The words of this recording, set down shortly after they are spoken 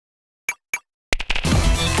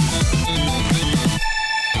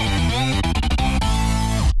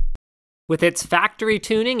With its factory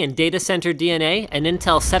tuning and data center DNA, an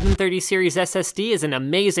Intel 730 series SSD is an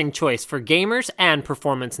amazing choice for gamers and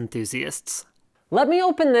performance enthusiasts. Let me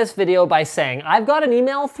open this video by saying I've got an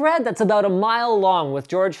email thread that's about a mile long with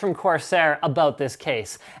George from Corsair about this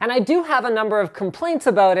case. And I do have a number of complaints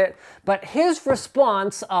about it, but his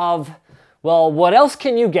response of, well, what else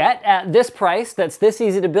can you get at this price that's this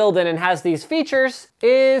easy to build in and has these features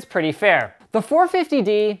is pretty fair. The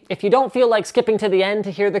 450D, if you don't feel like skipping to the end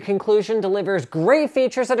to hear the conclusion, delivers great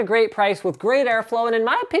features at a great price with great airflow and, in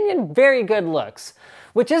my opinion, very good looks.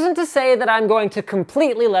 Which isn't to say that I'm going to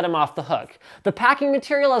completely let him off the hook. The packing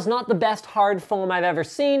material is not the best hard foam I've ever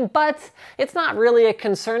seen, but it's not really a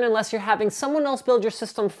concern unless you're having someone else build your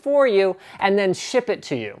system for you and then ship it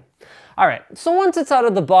to you. Alright, so once it's out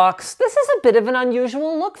of the box, this is a bit of an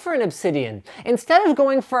unusual look for an Obsidian. Instead of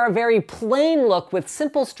going for a very plain look with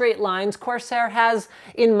simple straight lines, Corsair has,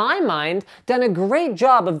 in my mind, done a great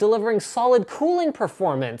job of delivering solid cooling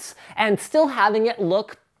performance and still having it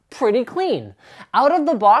look pretty clean. Out of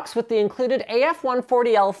the box with the included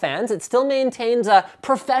AF140L fans, it still maintains a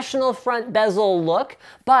professional front bezel look,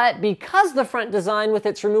 but because the front design with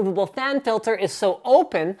its removable fan filter is so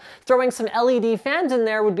open, throwing some LED fans in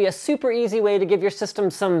there would be a super easy way to give your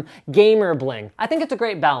system some gamer bling. I think it's a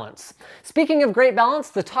great balance. Speaking of great balance,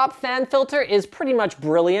 the top fan filter is pretty much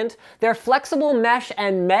brilliant. Their flexible mesh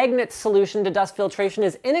and magnet solution to dust filtration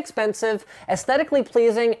is inexpensive, aesthetically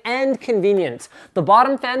pleasing, and convenient. The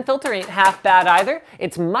bottom fan filter ain't half bad either.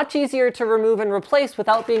 It's much easier to remove and replace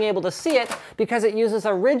without being able to see it because it uses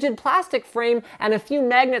a rigid plastic frame and a few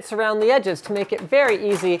magnets around the edges to make it very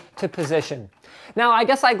easy to position. Now, I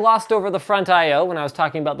guess I glossed over the front I/O when I was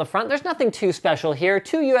talking about the front. There's nothing too special here.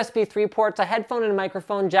 Two USB 3 ports, a headphone and a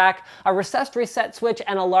microphone jack, a recessed reset switch,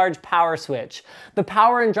 and a large power switch. The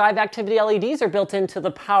power and drive activity LEDs are built into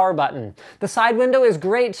the power button. The side window is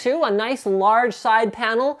great too, a nice large side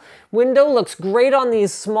panel. Window looks great on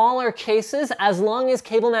these smaller cases as long as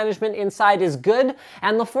cable management inside is good,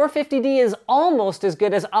 and the 450D is almost as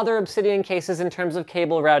good as other Obsidian cases in terms of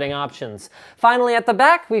cable routing options. Finally, at the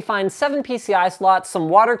back, we find 7 PCI slots, some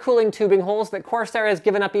water cooling tubing holes that Corsair has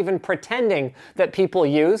given up even pretending that people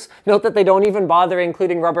use. Note that they don't even bother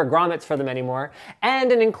including rubber grommets for them anymore.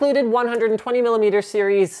 And an included 120mm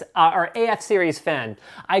series, or AF series fan.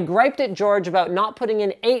 I griped at George about not putting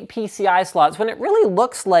in 8 PCI slots when it really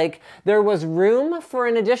looks like there was room for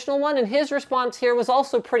an additional one, and his response here was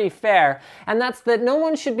also pretty fair, and that's that no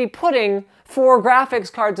one should be putting 4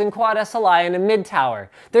 graphics cards in quad SLI in a mid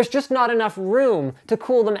tower. There's just not enough room to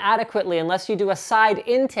cool them adequately unless you do a side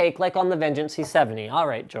intake like on the Vengeance C70. All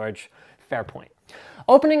right, George, fair point.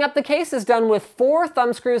 Opening up the case is done with 4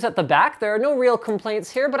 thumb screws at the back. There are no real complaints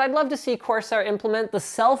here, but I'd love to see Corsair implement the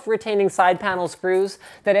self-retaining side panel screws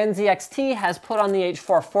that NZXT has put on the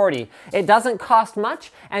H440. It doesn't cost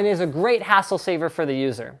much and is a great hassle saver for the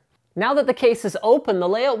user. Now that the case is open, the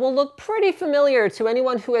layout will look pretty familiar to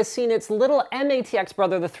anyone who has seen its little M-ATX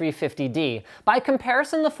brother, the 350D. By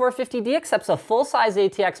comparison, the 450D accepts a full-size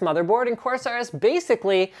ATX motherboard, and Corsair has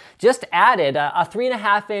basically just added a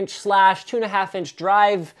 3.5-inch / 2.5-inch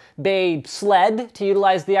drive bay sled to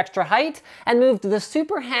utilize the extra height, and moved the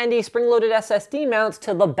super handy spring-loaded SSD mounts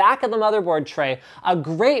to the back of the motherboard tray. A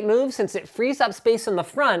great move since it frees up space in the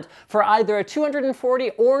front for either a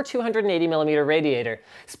 240 or 280mm radiator.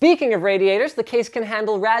 Speaking of radiators, the case can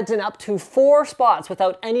handle rads in up to 4 spots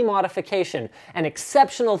without any modification, an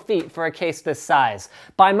exceptional feat for a case this size.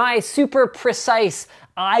 By my super precise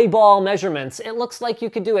eyeball measurements, it looks like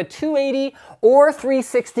you could do a 280 or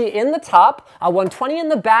 360 in the top, a 120 in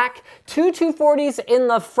the back, 2 240s in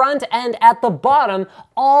the front and at the bottom,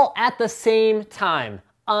 all at the same time.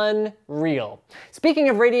 Unreal. Speaking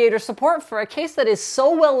of radiator support, for a case that is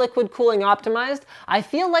so well liquid cooling optimized, I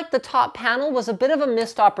feel like the top panel was a bit of a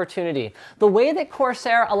missed opportunity. The way that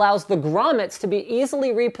Corsair allows the grommets to be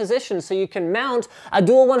easily repositioned so you can mount a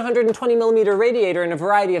dual 120mm radiator in a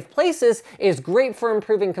variety of places is great for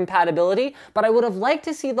improving compatibility, but I would have liked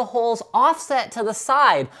to see the holes offset to the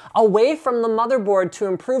side, away from the motherboard to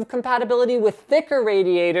improve compatibility with thicker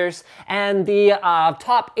radiators and the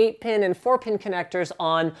top 8-pin and 4-pin connectors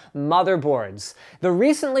on motherboards. The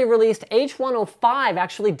recently released H105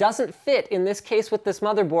 actually doesn't fit in this case with this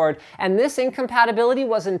motherboard, and this incompatibility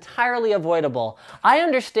was entirely avoidable. I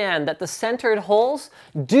understand that the centered holes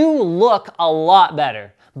do look a lot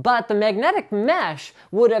better, but the magnetic mesh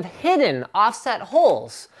would have hidden offset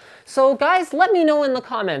holes. So guys, let me know in the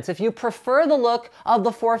comments if you prefer the look of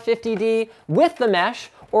the 450D with the mesh,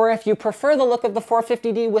 or if you prefer the look of the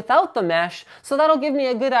 450D without the mesh, so that'll give me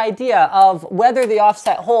a good idea of whether the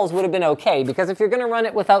offset holes would have been okay, because if you're gonna run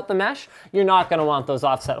it without the mesh, you're not gonna want those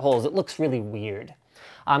offset holes. It looks really weird.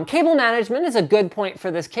 Cable management is a good point for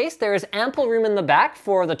this case. There is ample room in the back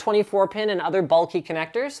for the 24-pin and other bulky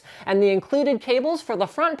connectors, and the included cables for the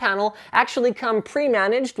front panel actually come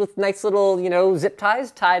pre-managed with nice little, zip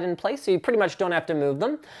ties tied in place, so you pretty much don't have to move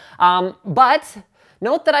them. But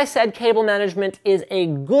note that I said cable management is a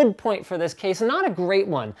good point for this case, not a great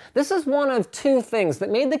one. This is one of two things that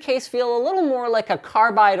made the case feel a little more like a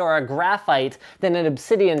carbide or a graphite than an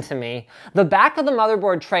Obsidian to me. The back of the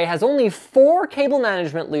motherboard tray has only 4 cable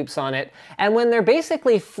management loops on it, and when they're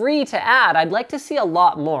basically free to add, I'd like to see a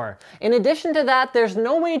lot more. In addition to that, there's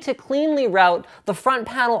no way to cleanly route the front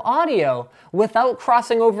panel audio without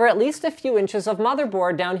crossing over at least a few inches of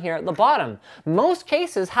motherboard down here at the bottom. Most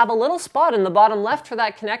cases have a little spot in the bottom left for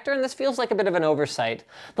that connector, and this feels like a bit of an oversight.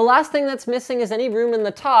 The last thing that's missing is any room in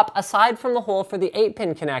the top aside from the hole for the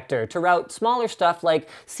 8-pin connector to route smaller stuff like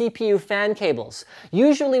CPU fan cables.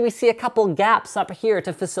 Usually we see a couple gaps up here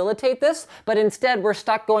to facilitate this, but instead we're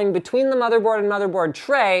stuck going between the motherboard and motherboard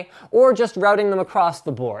tray, or just routing them across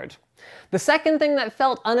the board. The second thing that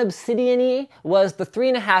felt un-Obsidian-y was the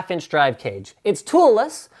 3.5-inch drive cage. It's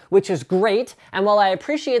toolless, which is great, and while I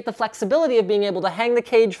appreciate the flexibility of being able to hang the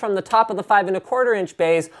cage from the top of the 5.25-inch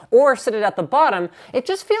bays or sit it at the bottom, it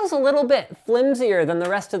just feels a little bit flimsier than the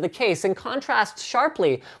rest of the case and contrasts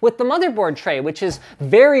sharply with the motherboard tray, which is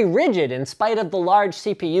very rigid in spite of the large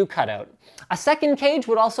CPU cutout. A second cage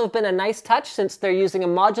would also have been a nice touch, since they're using a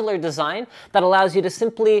modular design that allows you to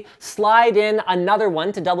simply slide in another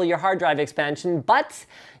one to double your hard drive expansion. But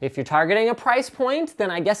if you're targeting a price point,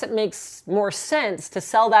 then I guess it makes more sense to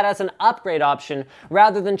sell that as an upgrade option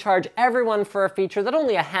rather than charge everyone for a feature that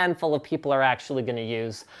only a handful of people are actually going to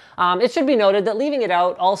use. It should be noted that leaving it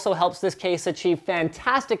out also helps this case achieve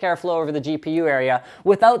fantastic airflow over the GPU area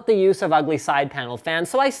without the use of ugly side panel fans,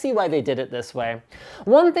 so I see why they did it this way.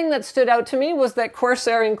 One thing that stood out to me was that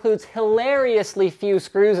Corsair includes hilariously few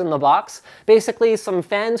screws in the box. Basically some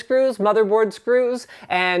fan screws, motherboard screws,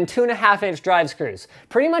 and 2.5-inch drive screws.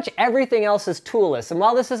 Pretty much everything else is toolless, and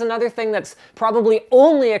while this is another thing that's probably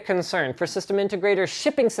only a concern for system integrators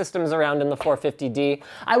shipping systems around in the 450D,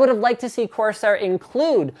 I would have liked to see Corsair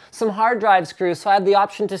include some hard drive screws so I have the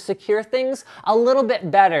option to secure things a little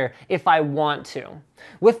bit better if I want to.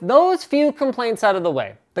 With those few complaints out of the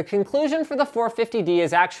way, the conclusion for the 450D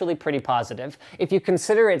is actually pretty positive. If you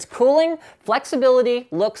consider its cooling, flexibility,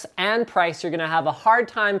 looks, and price, you're going to have a hard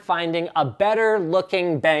time finding a better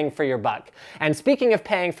looking bang for your buck. And speaking of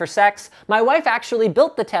paying for sex, my wife actually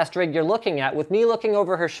built the test rig you're looking at with me looking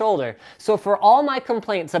over her shoulder. So for all my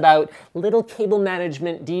complaints about little cable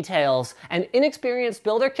management details, an inexperienced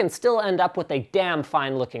builder can still end up with a damn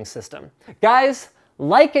fine looking system. Guys,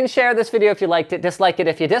 like and share this video if you liked it, dislike it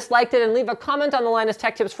if you disliked it, and leave a comment on the Linus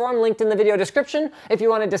Tech Tips forum linked in the video description if you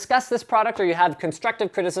want to discuss this product or you have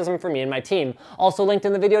constructive criticism for me and my team. Also linked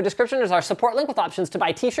in the video description is our support link with options to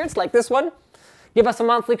buy t-shirts like this one, give us a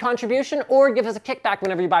monthly contribution, or give us a kickback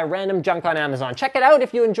whenever you buy random junk on Amazon. Check it out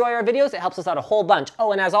if you enjoy our videos, it helps us out a whole bunch.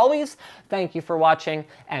 Oh, and as always, thank you for watching,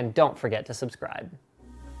 and don't forget to subscribe.